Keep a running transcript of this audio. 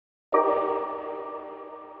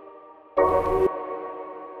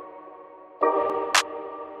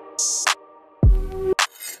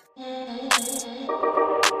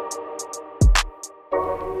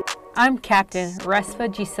I'm Captain Resfa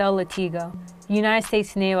G Latigo, United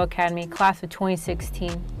States Naval Academy, class of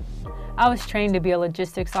 2016. I was trained to be a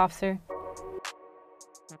logistics officer.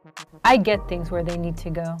 I get things where they need to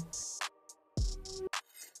go.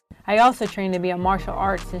 I also trained to be a martial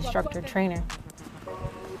arts instructor trainer.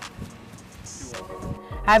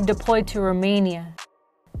 I've deployed to Romania,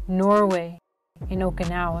 Norway, and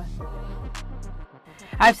Okinawa.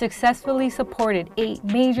 I've successfully supported 8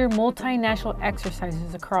 major multinational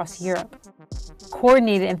exercises across Europe,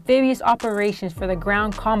 coordinated amphibious operations for the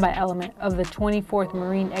ground combat element of the 24th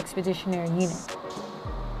Marine Expeditionary Unit.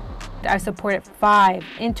 I've supported 5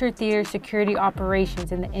 inter-theater security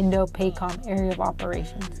operations in the Indo-PACOM area of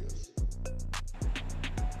operations.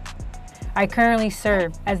 I currently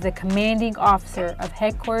serve as the commanding officer of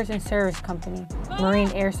Headquarters and Service Company,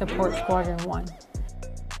 Marine Air Support Squadron 1.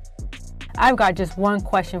 I've got just one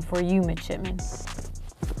question for you, midshipmen.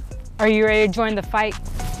 Are you ready to join the fight?